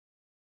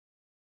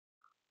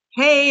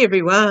Hey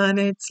everyone,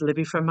 it's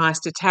Libby from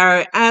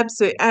maighstirtarot.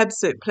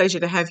 Absolute pleasure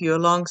to have you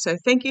along. So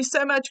thank you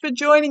so much for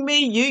joining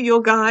me,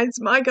 your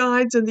guides, my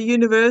guides, and the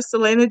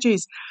universal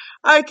energies.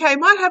 Okay,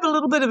 might have a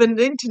little bit of an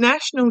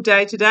international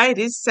day today. It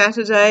is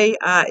Saturday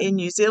in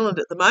New Zealand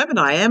at the moment.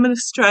 I am an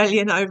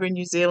Australian over in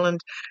New Zealand.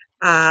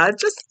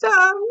 Just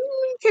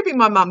keeping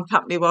my mum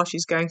company while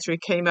she's going through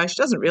chemo. She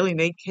doesn't really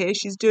need care.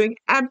 She's doing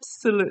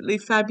absolutely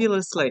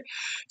fabulously.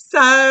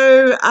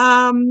 So,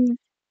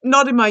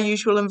 not in my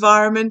usual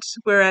environment.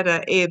 We're at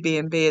an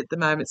Airbnb at the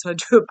moment, so I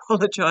do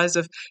apologise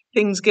if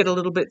things get a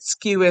little bit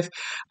skew.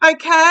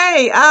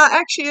 Actually,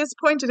 as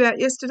pointed out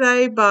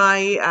yesterday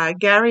by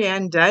Gary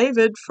and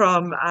David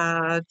from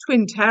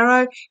Twin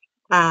Tarot,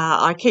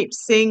 I keep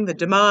seeing the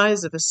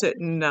demise of a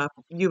certain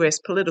US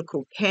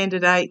political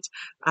candidate,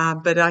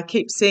 but I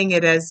keep seeing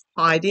it as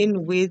tied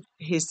in with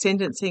his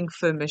sentencing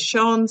for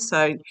Michonne.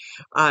 So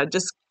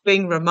just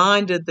being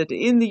reminded that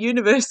in the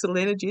universal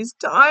energies,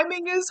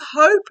 timing is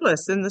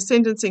hopeless. And the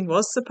sentencing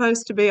was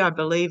supposed to be, I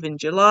believe, in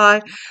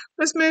July,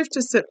 was moved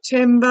to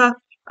September.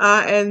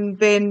 And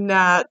then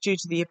due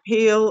to the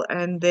appeal,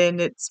 and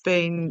then it's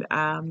been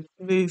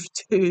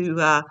moved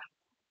to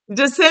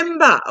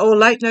December or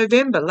late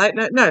November,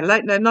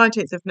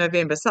 19th of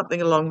November, something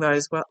along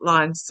those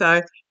lines.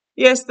 So,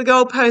 yes, the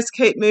goalposts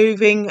keep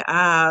moving,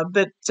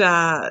 but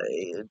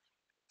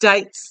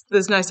dates,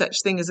 there's no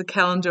such thing as a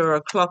calendar or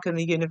a clock in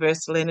the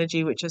universal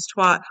energy, which is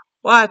why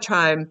I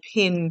try and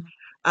pin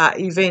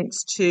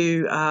events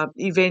to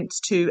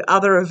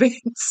other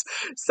events.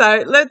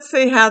 So let's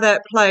see how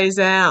that plays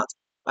out.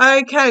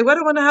 Okay, what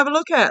I want to have a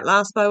look at,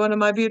 last by one of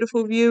my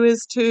beautiful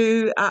viewers,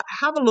 to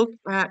have a look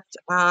at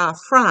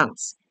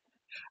France.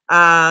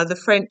 The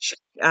French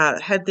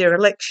had their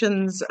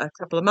elections a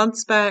couple of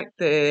months back.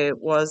 There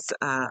was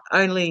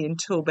only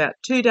until about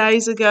 2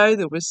 days ago,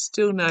 there was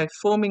still no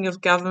forming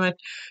of government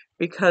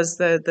because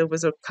there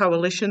was a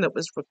coalition that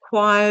was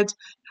required,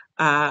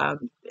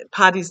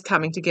 parties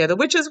coming together,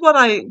 which is what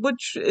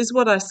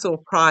I saw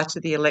prior to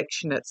the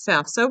election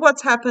itself. So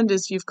what's happened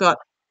is you've got,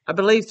 I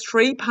believe,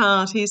 3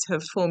 parties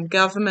have formed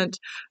government.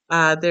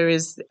 There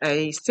is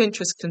a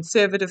centrist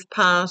conservative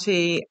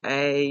party,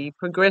 a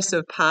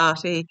progressive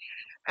party,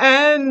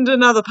 and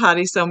another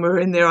party somewhere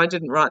in there. I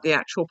didn't write the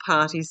actual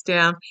parties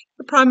down.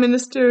 The Prime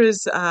Minister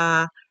is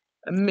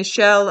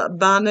Michel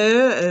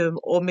Barnier,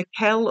 or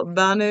Michel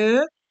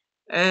Barnier,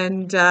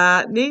 and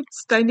they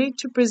need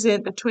to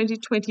present the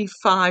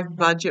 2025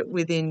 budget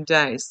within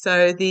days.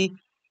 So the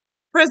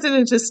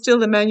President is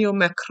still Emmanuel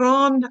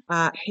Macron.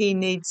 He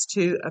needs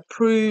to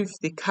approve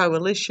the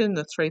coalition,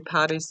 the 3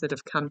 parties that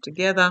have come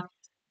together,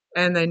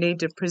 and they need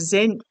to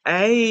present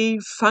a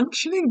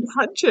functioning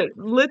budget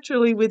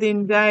literally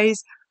within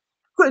days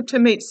to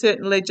meet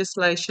certain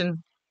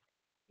legislation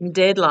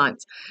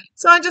deadlines.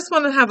 So I just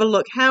want to have a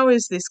look. How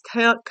is this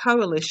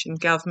coalition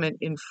government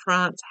in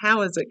France?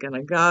 How is it going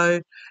to go?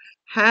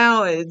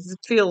 It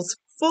feels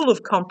full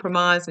of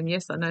compromise. And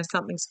yes, I know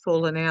something's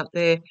fallen out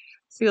there.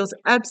 Feels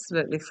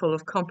absolutely full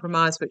of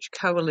compromise, which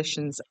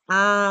coalitions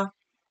are.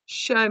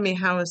 Show me,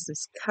 how is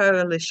this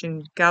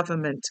coalition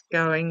government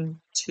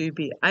going to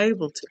be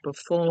able to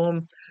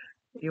perform?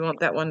 You want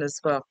that one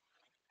as well.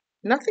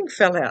 Nothing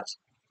fell out.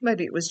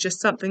 Maybe it was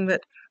just something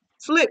that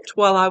flipped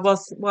while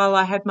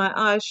I had my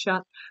eyes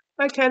shut.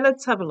 Okay,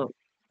 let's have a look.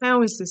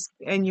 How is this?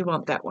 And you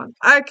want that one.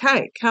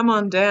 Okay, come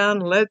on down.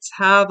 Let's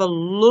have a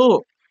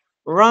look.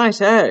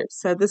 Righto.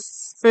 So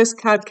this first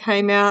card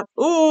came out.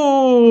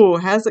 Oh,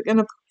 how's it going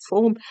to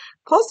perform?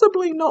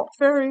 Possibly not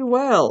very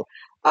well.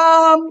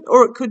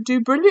 Or it could do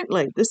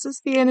brilliantly. This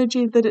is the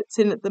energy that it's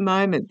in at the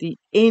moment. The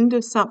end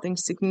of something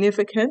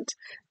significant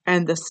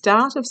and the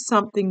start of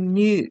something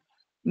new.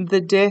 The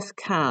Death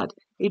card.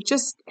 It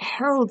just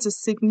heralds a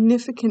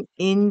significant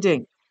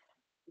ending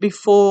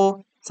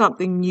before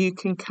something new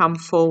can come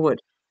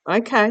forward.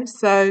 Okay,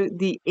 so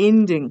the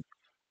ending.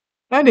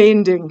 An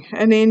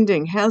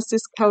ending. How's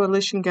this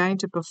coalition going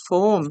to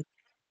perform?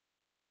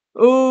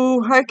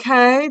 Oh,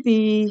 okay,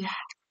 the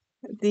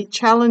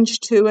challenge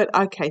to it.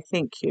 Okay,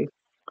 thank you.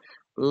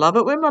 Love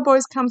it when my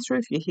boys come through.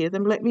 If you hear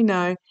them, let me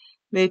know.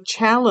 Their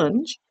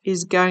challenge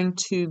is going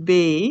to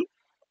be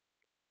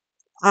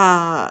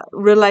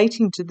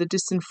relating to the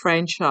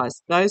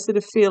disenfranchised, those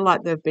that feel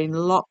like they've been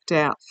locked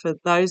out, for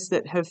those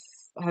that have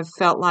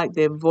felt like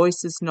their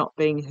voice is not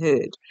being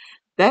heard.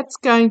 That's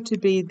going to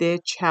be their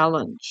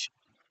challenge.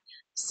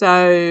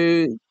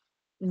 So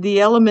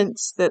the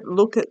elements that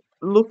look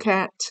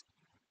at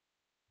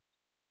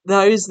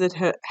those that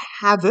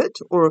have it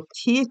or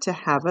appear to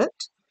have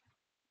it,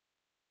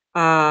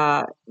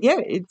 and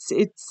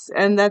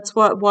that's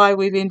why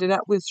we've ended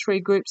up with 3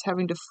 groups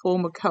having to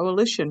form a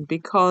coalition,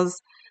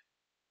 because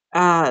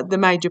the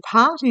major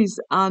parties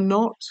are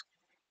not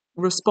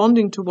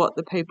responding to what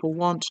the people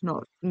want,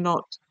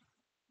 not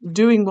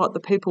doing what the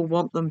people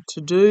want them to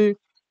do,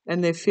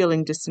 and they're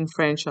feeling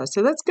disenfranchised.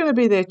 So that's going to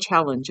be their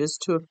challenge, is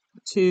to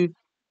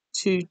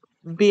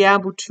be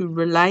able to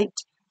relate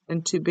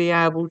and to be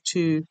able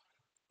to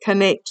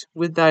connect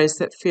with those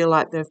that feel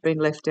like they've been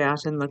left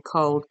out in the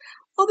cold.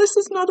 Oh, this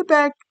is not a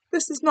bad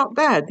this is not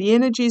bad. The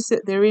energies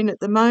that they're in at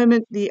the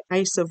moment, the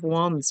Ace of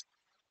Wands.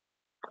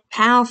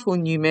 Powerful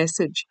new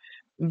message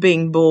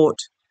being brought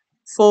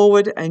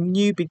forward, a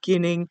new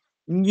beginning,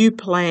 new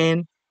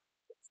plan.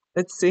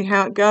 Let's see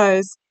how it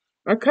goes.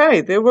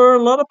 Okay, there were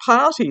a lot of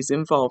parties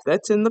involved.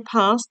 That's in the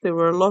past. There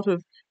were a lot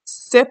of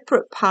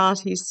separate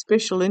parties,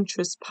 special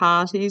interest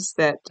parties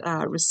that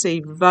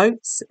received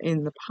votes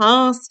in the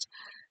past,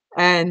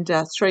 and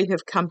three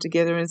have come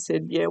together and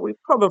said, yeah, we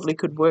probably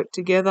could work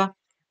together.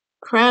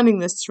 Crowning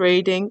this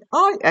reading,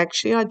 I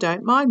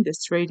don't mind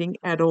this reading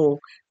at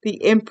all.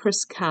 The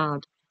Empress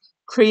card,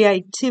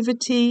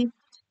 creativity,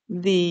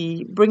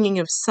 the bringing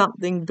of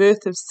something,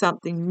 birth of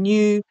something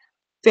new,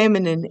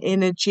 feminine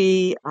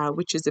energy,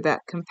 which is about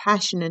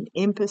compassion and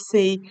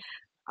empathy,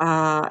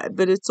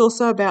 but it's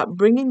also about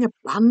bringing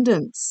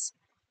abundance.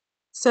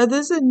 So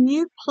there's a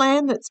new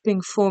plan that's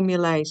being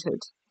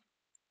formulated.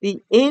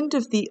 The end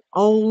of the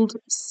old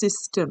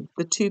system,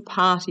 the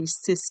two-party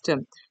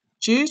system,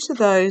 due to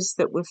those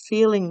that were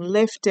feeling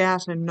left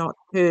out and not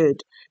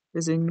heard.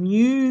 There's a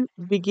new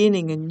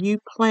beginning, a new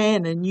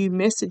plan, a new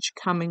message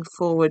coming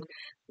forward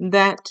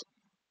that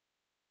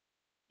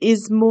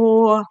is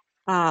more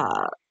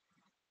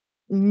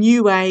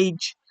new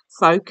age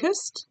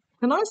focused.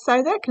 Can I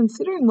say that?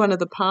 Considering one of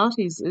the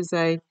parties is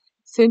a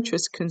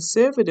centrist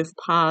conservative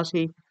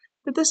party,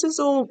 but this is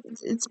all,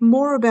 it's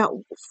more about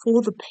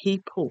for the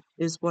people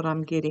is what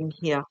I'm getting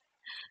here.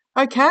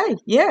 Okay,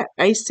 yeah,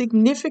 a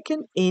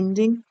significant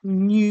ending,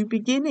 new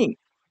beginning.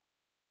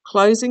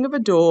 Closing of a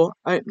door,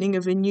 opening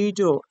of a new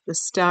door, the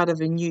start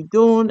of a new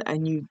dawn, a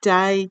new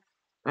day.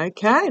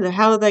 Okay,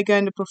 how are they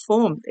going to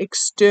perform?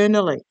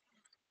 Externally.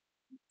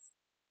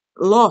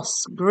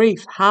 Loss,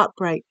 grief,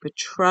 heartbreak,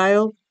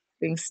 betrayal,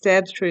 being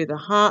stabbed through the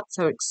heart,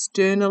 so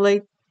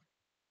externally.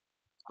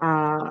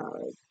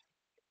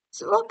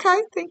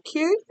 Okay, thank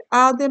you.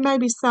 There may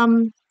be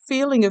some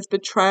feeling of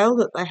betrayal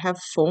that they have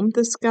formed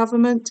this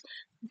government,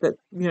 that,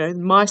 you know,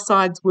 my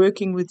side's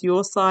working with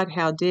your side,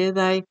 how dare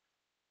they?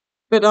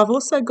 But I've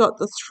also got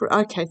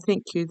okay,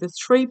 thank you, the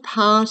three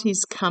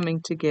parties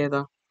coming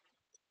together.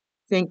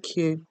 Thank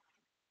you.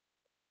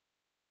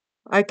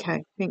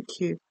 Okay, thank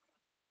you.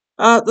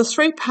 The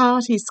three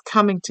parties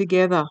coming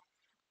together,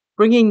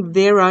 bringing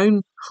their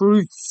own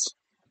truths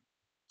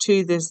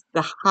to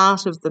the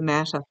heart of the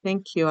matter.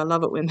 Thank you. I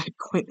love it when they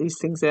point these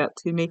things out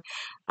to me.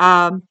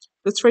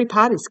 The three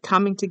parties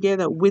coming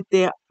together with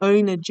their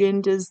own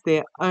agendas,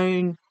 their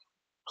own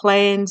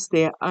plans,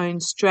 their own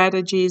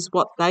strategies,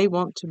 what they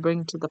want to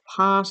bring to the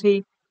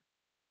party.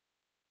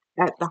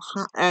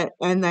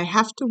 And they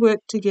have to work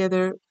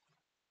together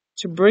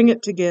to bring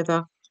it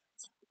together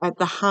at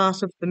the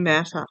heart of the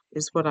matter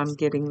is what I'm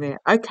getting there.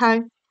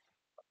 Okay.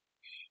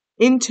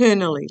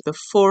 Internally, the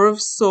Four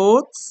of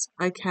Swords.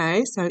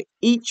 Okay, so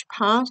each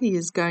party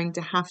is going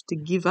to have to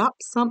give up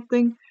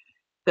something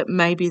that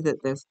maybe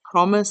that they've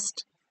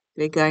promised.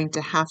 They're going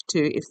to have to,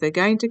 if they're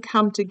going to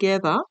come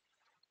together,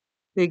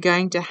 they're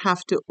going to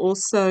have to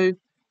also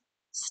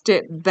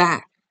step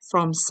back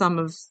from some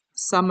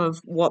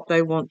of what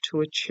they want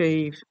to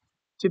achieve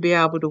to be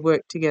able to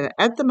work together.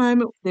 At the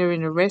moment, they're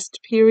in a rest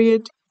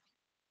period.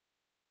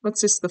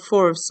 What's this, the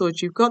Four of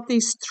Swords? You've got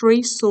these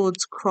three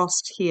swords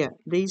crossed here,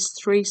 these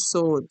three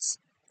swords.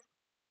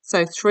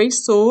 So three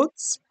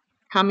swords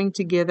coming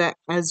together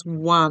as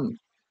one.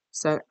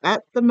 So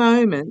at the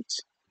moment,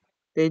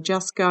 they're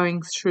just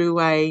going through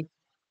a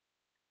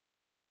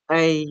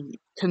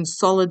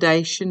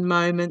consolidation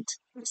moment,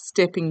 a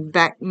stepping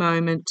back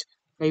moment.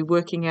 They're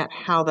working out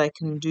how they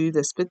can do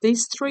this. But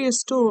these three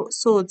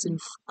swords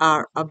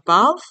are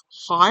above,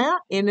 higher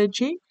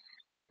energy,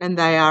 and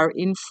they are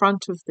in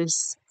front of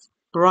this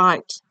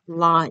bright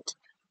light.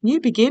 New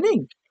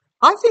beginning.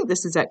 I think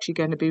this is actually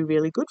going to be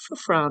really good for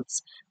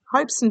France.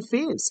 Hopes and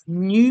fears.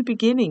 New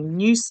beginning,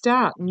 new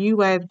start, new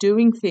way of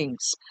doing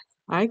things.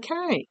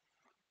 Okay.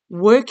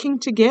 Working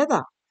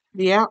together.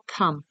 The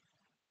outcome.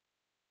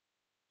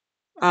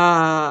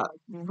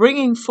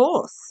 Bringing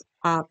forth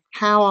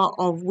power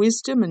of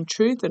wisdom and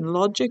truth and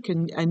logic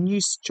and a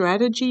new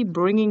strategy.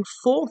 Bringing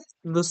forth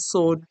the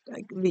sword,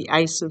 the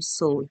Ace of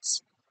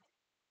Swords.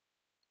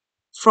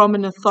 From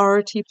an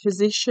authority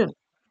position.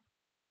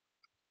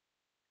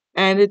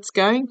 And it's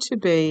going to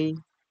be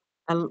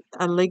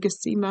a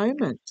legacy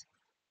moment.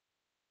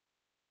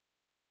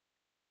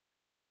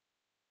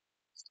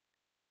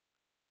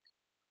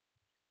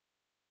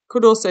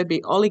 Could also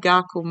be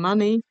oligarchical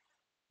money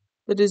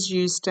that is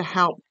used to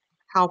help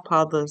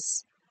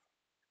others.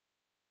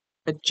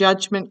 A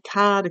judgment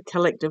card, a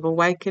collective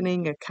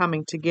awakening, a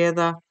coming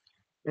together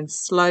and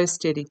slow,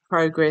 steady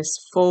progress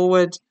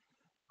forward.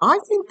 I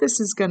think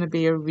this is going to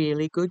be a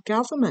really good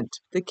government.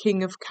 The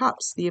King of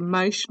Cups, the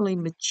emotionally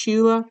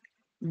mature,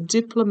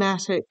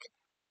 diplomatic,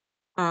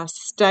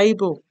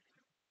 stable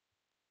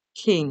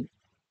king.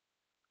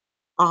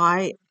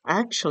 I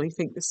actually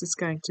think this is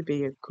going to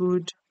be a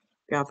good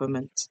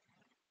government.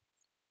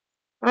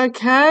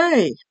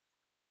 Okay.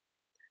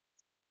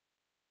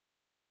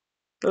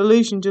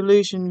 Illusion,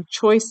 delusion,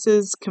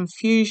 choices,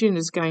 confusion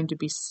is going to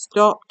be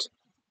stopped.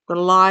 The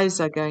lies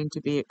are going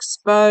to be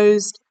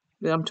exposed.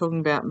 I'm talking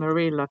about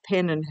Marie Le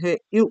Pen and her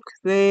ilk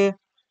there,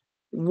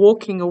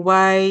 walking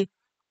away,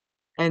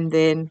 and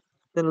then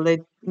the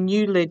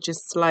new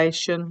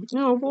legislation,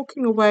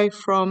 walking away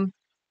from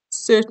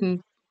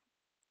certain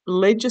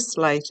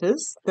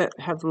legislators that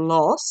have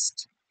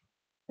lost,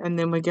 and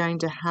then we're going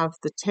to have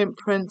the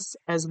temperance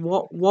as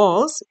what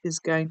was is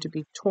going to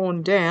be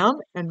torn down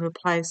and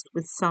replaced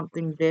with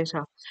something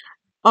better.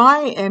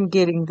 I am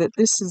getting that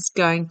this is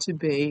going to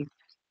be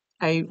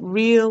a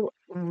real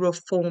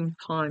reform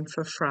time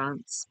for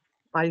France.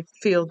 I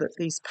feel that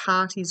these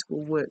parties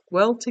will work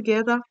well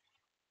together.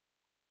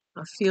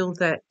 I feel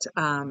that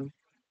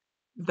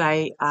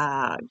they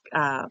are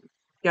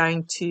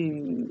going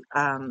to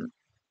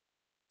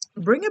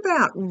bring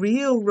about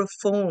real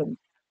reform,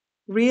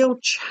 real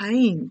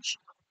change.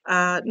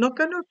 Not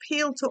going to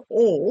appeal to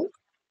all.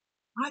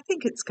 I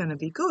think it's going to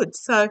be good.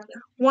 So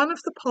one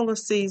of the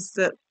policies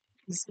that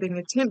is being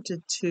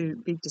attempted to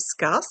be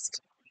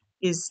discussed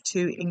is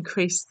to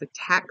increase the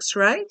tax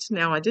rate.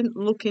 Now, I didn't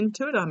look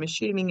into it. I'm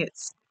assuming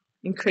it's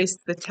increased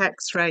the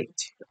tax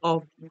rate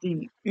of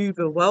the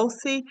uber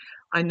wealthy.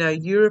 I know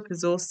Europe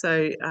is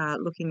also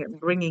looking at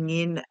bringing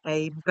in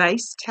a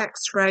base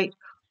tax rate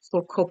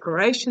for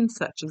corporations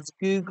such as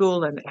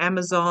Google and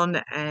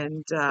Amazon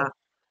and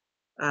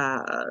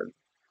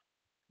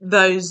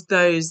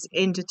those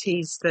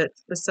entities that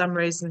for some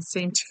reason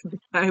seem to be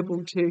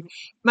able to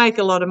make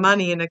a lot of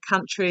money in a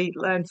country,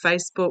 and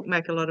Facebook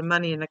make a lot of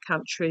money in a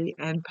country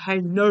and pay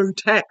no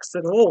tax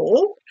at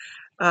all.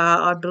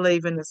 I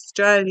believe in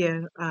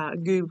Australia,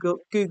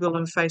 Google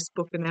and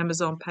Facebook and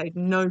Amazon paid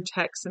no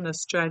tax in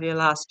Australia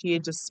last year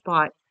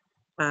despite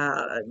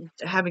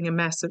having a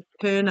massive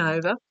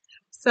turnover.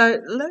 So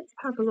let's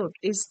have a look.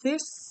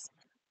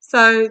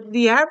 So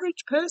the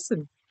average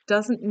person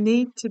doesn't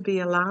need to be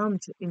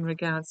alarmed in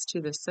regards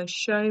to this. So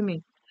show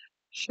me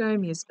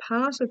as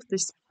part of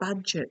this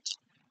budget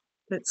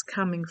that's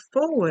coming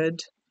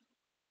forward.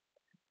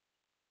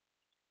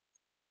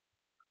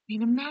 I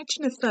mean,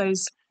 imagine if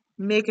those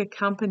mega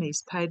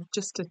companies paid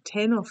just a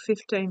 10 or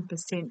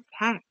 15%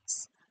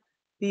 tax.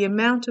 The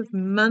amount of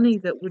money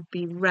that would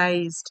be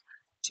raised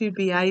to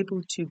be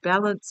able to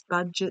balance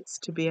budgets,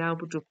 to be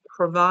able to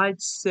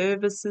provide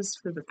services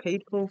for the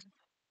people,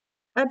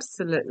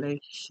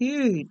 absolutely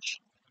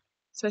huge.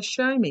 So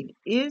show me,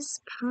 is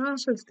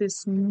part of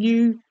this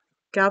new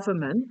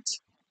government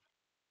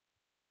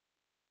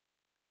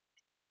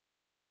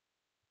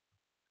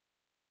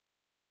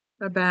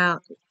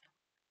about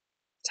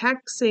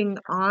taxing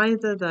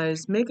either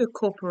those mega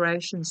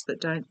corporations that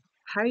don't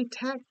pay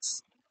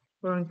tax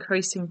or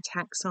increasing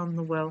tax on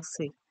the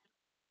wealthy?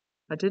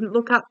 I didn't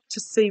look up to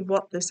see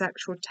what this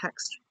actual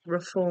tax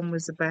reform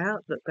was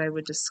about that they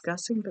were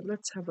discussing, but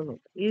let's have a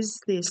look.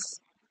 Is this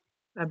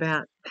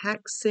about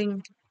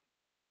taxing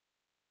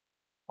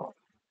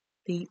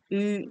the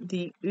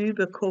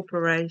Uber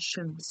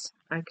corporations?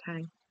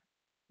 Okay,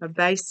 a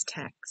base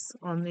tax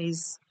on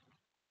these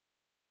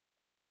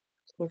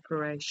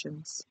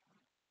corporations.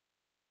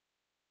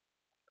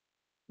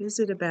 Is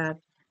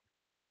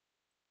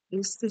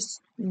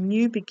this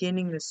new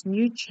beginning, this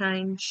new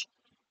change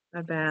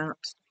about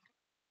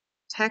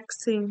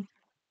taxing?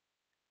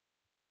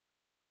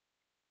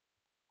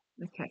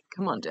 Okay,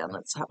 come on down,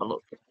 let's have a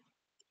look.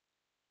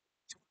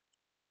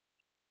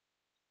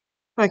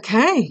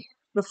 Okay,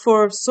 the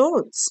Four of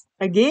Swords.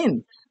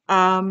 Again,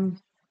 the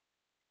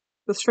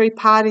three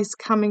parties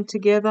coming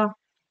together,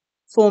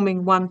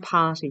 forming one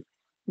party.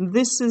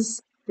 This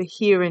is the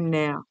here and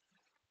now.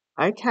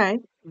 Okay,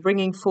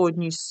 bringing forward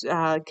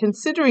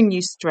considering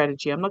new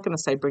strategy. I'm not going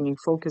to say bringing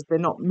forward because they're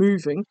not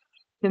moving.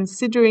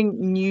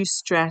 Considering new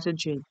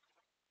strategy.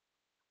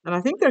 And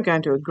I think they're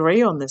going to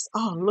agree on this.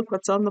 Oh, look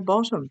what's on the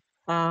bottom.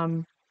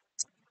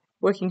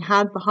 Working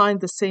hard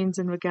behind the scenes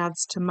in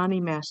regards to money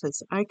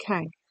matters.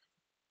 Okay.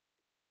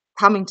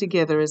 Coming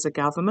together as a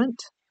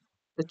government.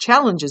 The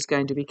challenge is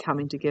going to be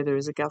coming together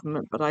as a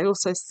government, but I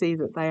also see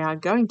that they are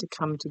going to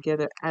come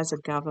together as a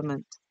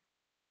government.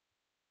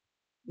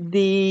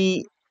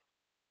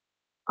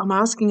 I'm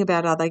asking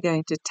about, are they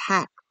going to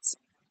tax?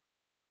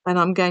 And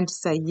I'm going to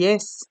say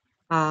yes,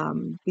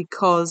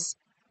 because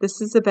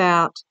this is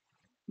about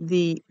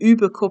the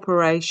Uber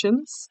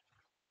corporations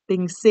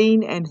being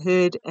seen and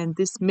heard and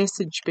this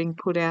message being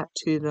put out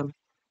to them.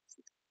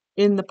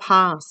 In the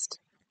past,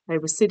 they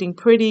were sitting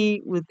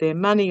pretty with their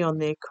money on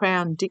their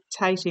crown,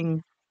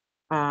 dictating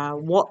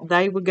what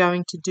they were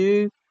going to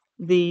do.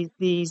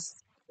 These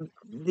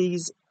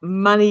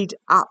moneyed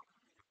up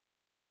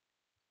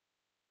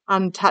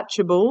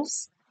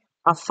untouchables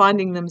are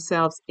finding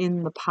themselves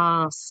in the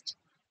past.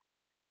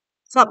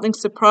 Something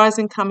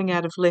surprising coming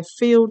out of left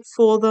field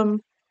for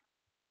them.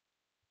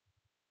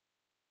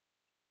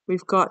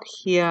 We've got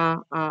here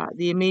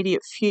the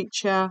immediate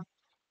future,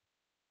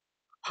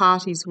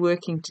 parties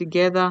working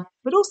together,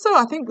 but also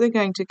I think they're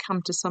going to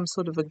come to some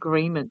sort of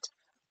agreement.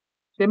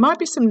 There might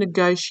be some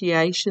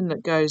negotiation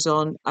that goes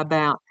on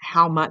about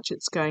how much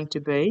it's going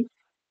to be.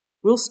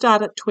 We'll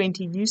start at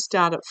 20, you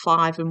start at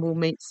 5, and we'll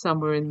meet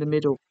somewhere in the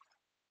middle.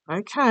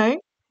 Okay.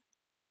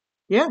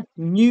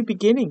 new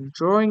beginning,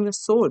 drawing the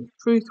sword,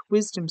 truth,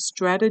 wisdom,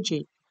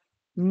 strategy,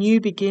 new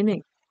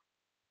beginning,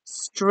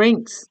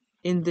 strength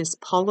in this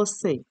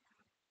policy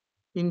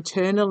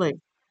internally,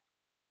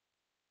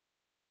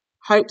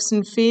 hopes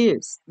and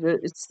fears.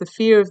 It's the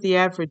fear of the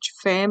average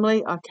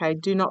family. Okay,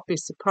 do not be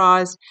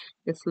surprised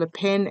if Le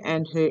Pen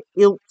and her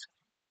ilk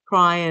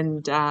try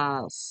and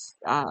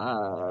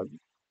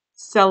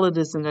sell it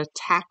as an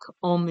attack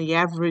on the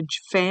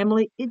average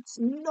family. It's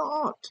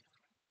not.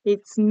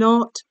 It's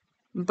not.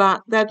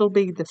 But that'll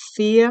be the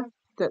fear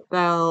that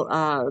they'll,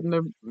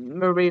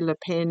 Marie Le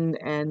Pen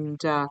and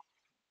the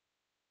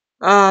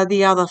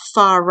other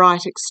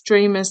far-right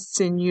extremists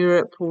in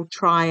Europe will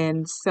try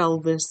and sell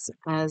this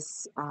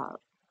as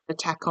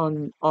attack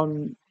on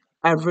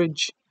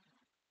average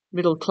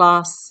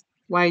middle-class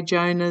wage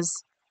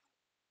owners.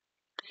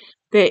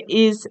 There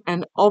is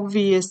an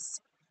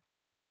obvious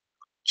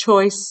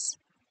choice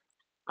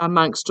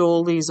amongst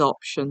all these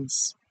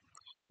options.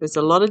 There's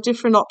a lot of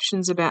different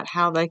options about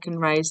how they can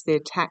raise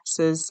their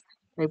taxes.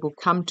 They will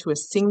come to a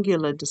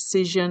singular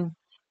decision,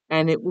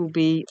 and it will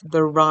be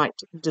the right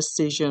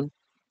decision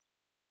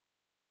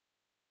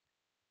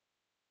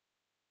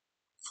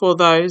for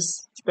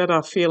those that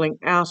are feeling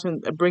out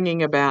and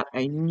bringing about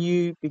a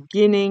new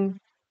beginning,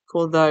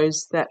 for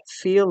those that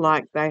feel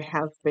like they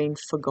have been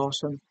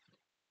forgotten.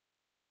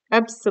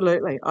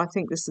 Absolutely. I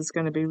think this is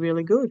going to be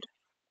really good.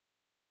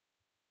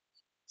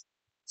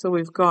 So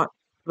we've got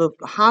the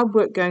hard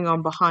work going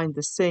on behind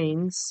the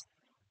scenes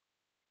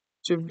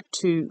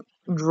to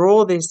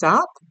draw this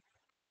up,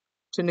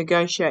 to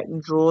negotiate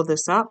and draw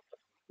this up.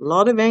 A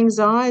lot of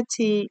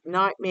anxiety,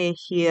 nightmare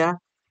here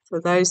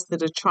for those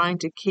that are trying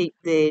to keep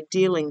their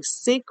dealings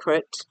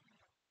secret.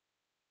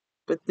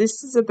 But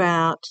this is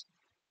about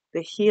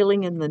the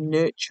healing and the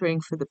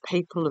nurturing for the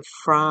people of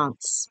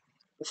France,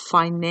 the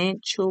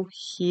financial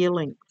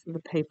healing for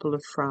the people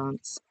of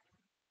France.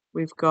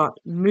 We've got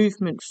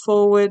movement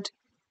forward,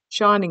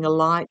 shining a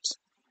light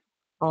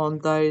on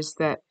those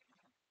that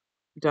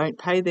don't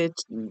pay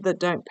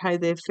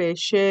their fair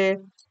share.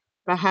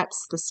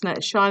 Perhaps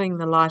shining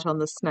the light on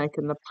the snake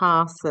in the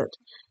path, that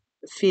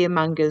the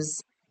fearmongers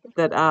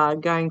that are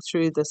going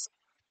through this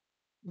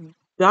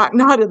dark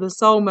night of the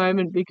soul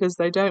moment because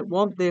they don't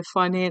want their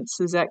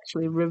finances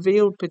actually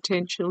revealed,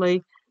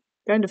 potentially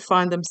going to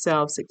find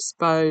themselves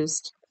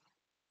exposed.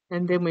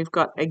 And then we've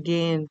got,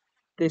 again,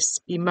 this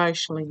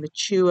emotionally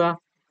mature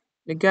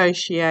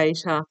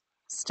negotiator,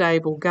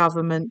 stable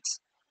government,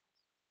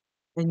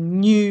 a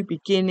new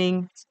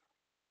beginning,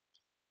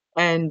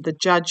 and the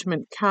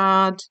Judgment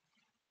card,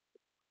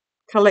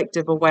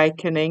 collective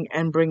awakening,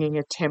 and bringing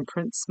a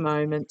temperance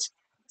moment.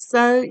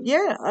 So,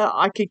 yeah,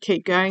 I could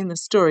keep going. The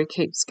story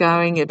keeps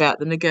going about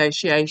the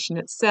negotiation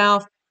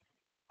itself.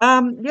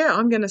 I'm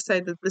going to say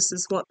that this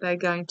is what they're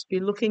going to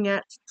be looking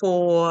at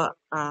for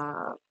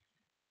to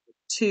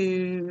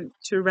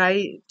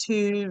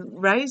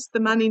raise the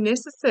money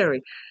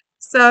necessary.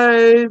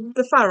 So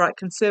the far right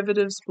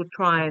conservatives will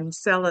try and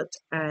sell it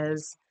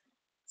as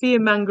fear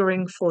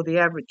mongering for the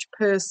average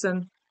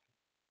person.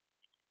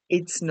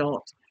 It's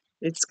not.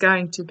 It's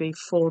going to be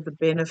for the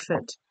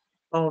benefit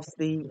of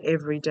the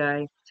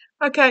everyday.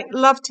 Okay,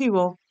 love to you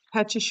all.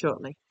 Catch you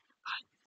shortly.